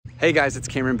Hey guys, it's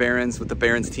Cameron Behrens with the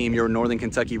Behrens team, your Northern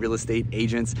Kentucky real estate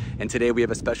agents. And today we have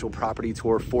a special property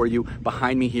tour for you.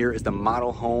 Behind me here is the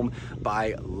model home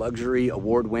by luxury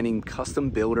award-winning custom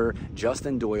builder,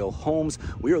 Justin Doyle Homes.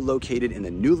 We are located in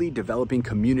the newly developing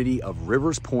community of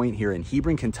Rivers Pointe here in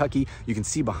Hebron, Kentucky. You can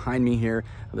see behind me here,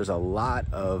 there's a lot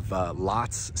of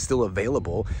lots still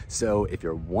available. So if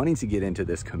you're wanting to get into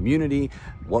this community,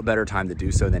 what better time to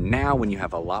do so than now when you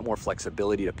have a lot more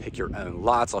flexibility to pick your own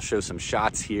lots. I'll show some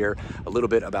shots here, a little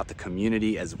bit about the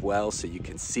community as well, so you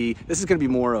can see this is going to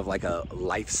be more of like a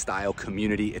lifestyle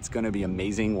community. It's going to be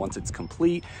amazing once it's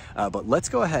complete, but let's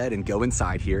go ahead and go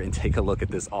inside here and take a look at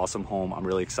this awesome home. I'm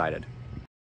really excited.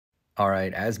 All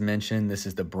right, as mentioned, this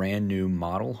is the brand new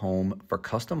model home for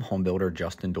custom home builder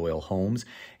Justin Doyle Homes,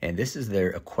 and this is their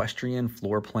equestrian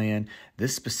floor plan.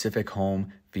 This specific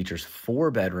home features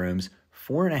 4 bedrooms,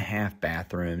 4.5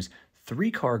 bathrooms,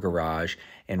 3-car garage,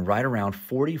 and right around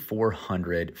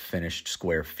 4,400 finished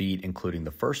square feet, including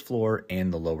the first floor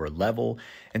and the lower level.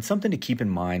 And something to keep in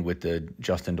mind with the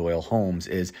Justin Doyle Homes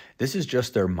is this is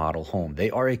just their model home.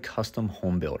 They are a custom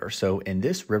home builder. So in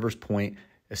this Rivers Pointe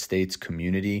Estates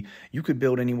community, you could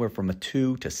build anywhere from a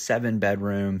 2 to 7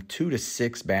 bedroom, 2 to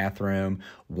 6 bathroom,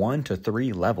 1 to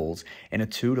 3 levels, and a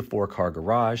 2 to 4-car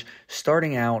garage,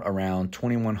 starting out around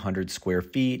 2,100 square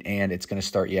feet, and it's going to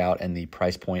start you out in the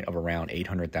price point of around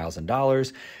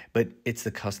 $800,000. But it's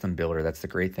the custom builder. That's the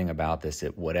great thing about this.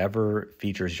 Whatever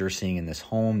features you're seeing in this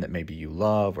home that maybe you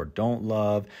love or don't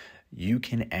love, you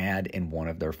can add in one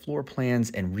of their floor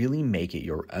plans and really make it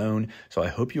your own. So I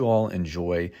hope you all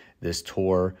enjoy this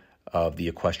tour of the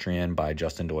Equestrian by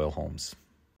Justin Doyle Homes.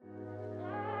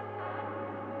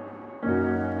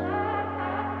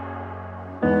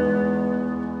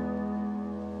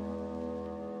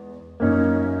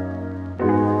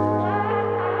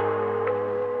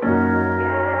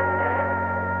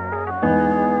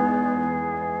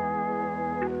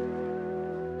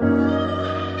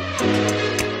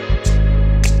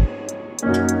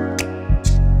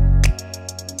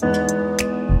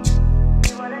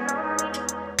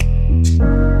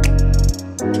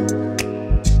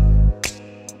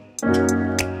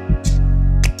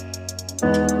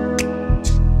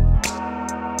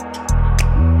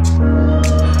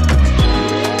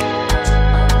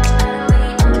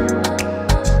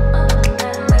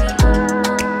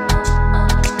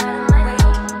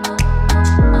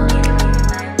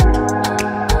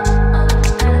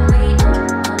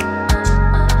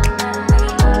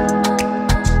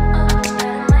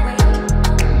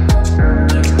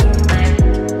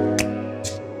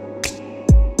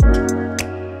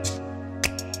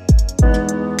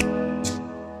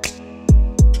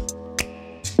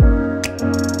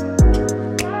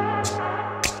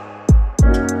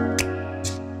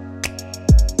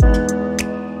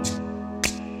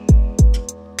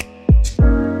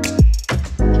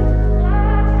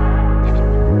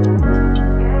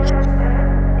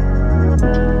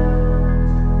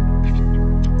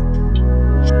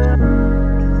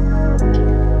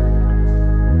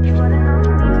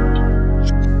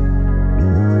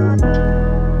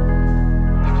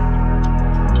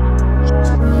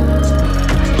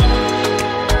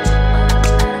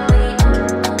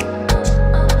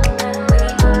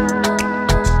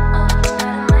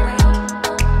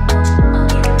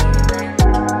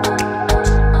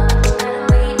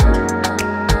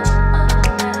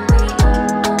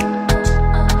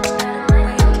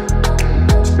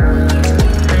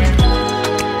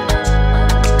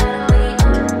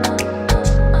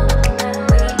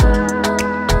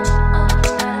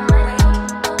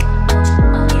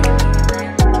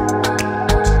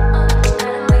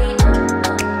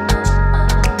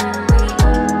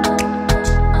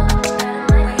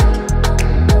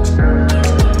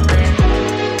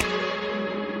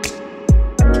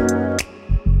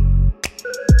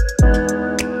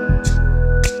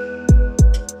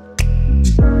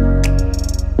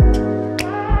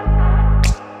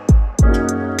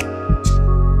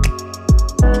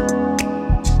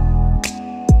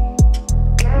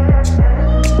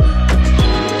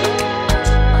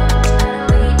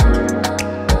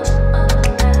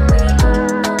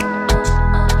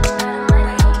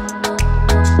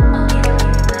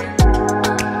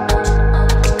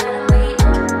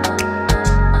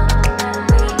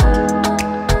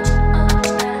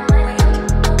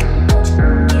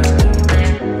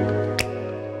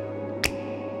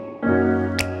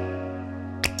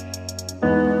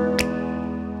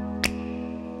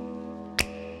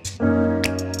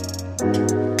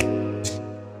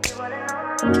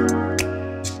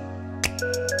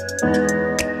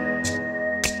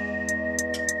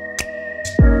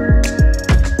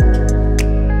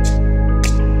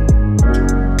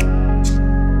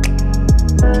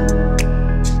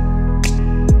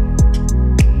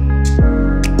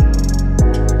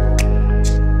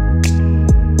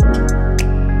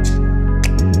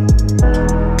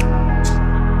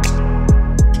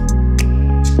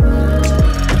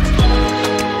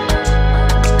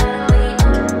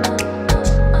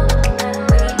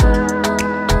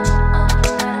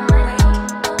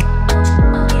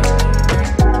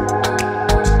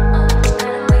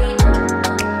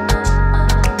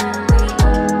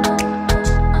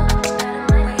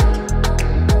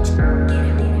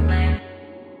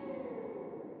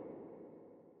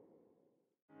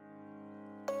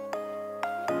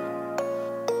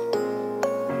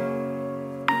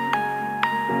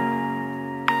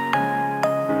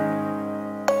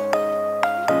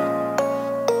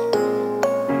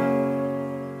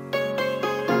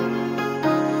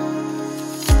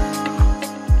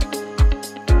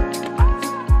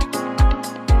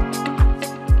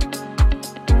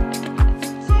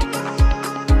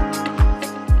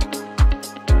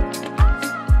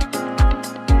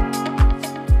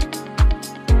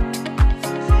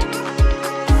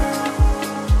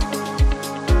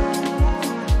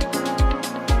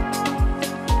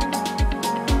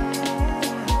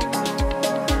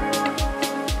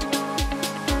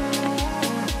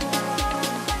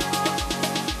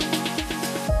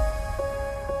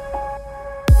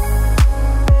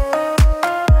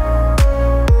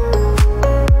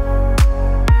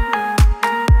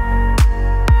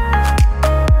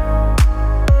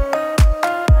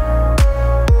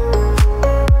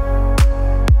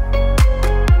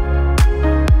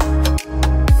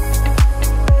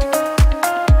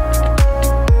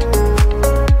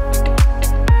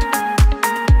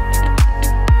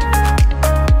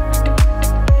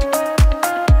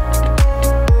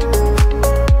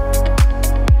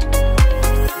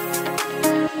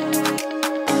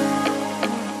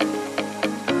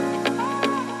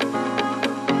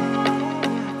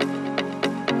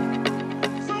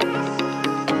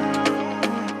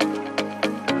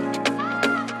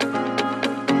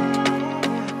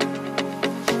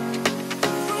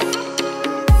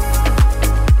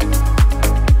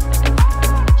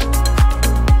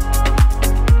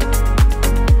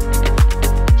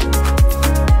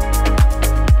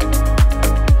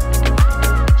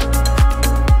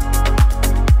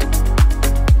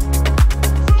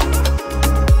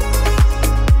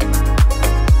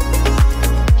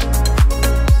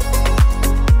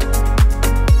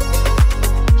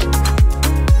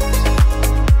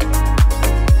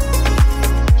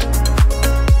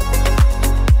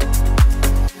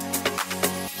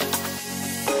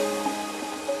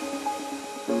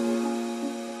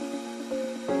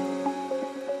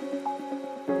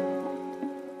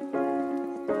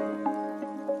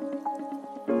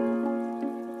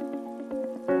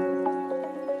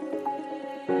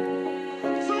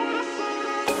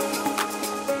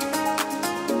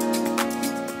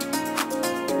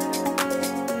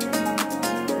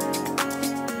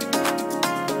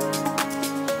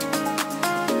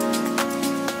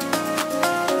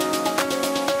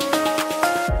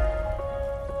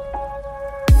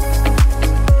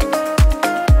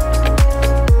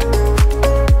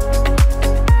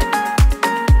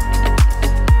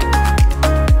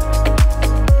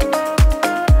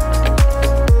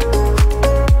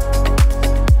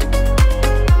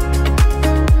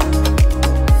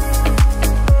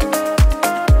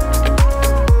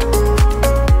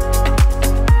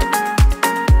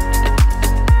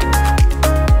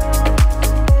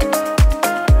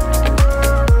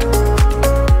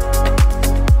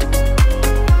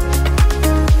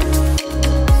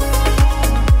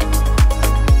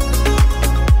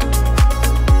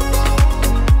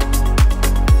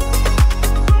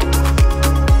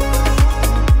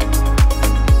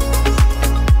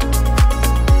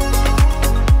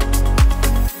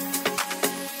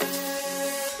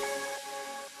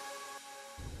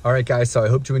 right, guys, so I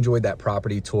hope you enjoyed that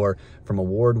property tour from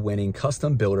award-winning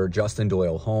custom builder Justin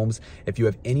Doyle Homes. If you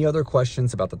have any other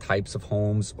questions about the types of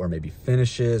homes or maybe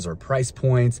finishes or price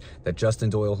points that Justin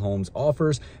Doyle Homes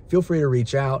offers, feel free to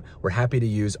reach out. We're happy to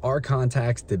use our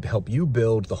contacts to help you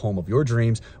build the home of your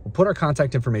dreams. We'll put our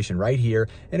contact information right here.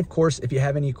 And of course, if you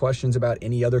have any questions about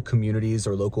any other communities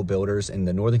or local builders in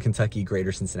the Northern Kentucky,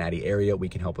 Greater Cincinnati area, we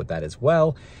can help with that as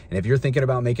well. And if you're thinking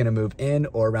about making a move in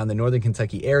or around the Northern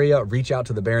Kentucky area, reach out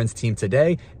to the Barron's team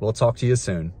today. We'll talk to you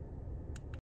soon.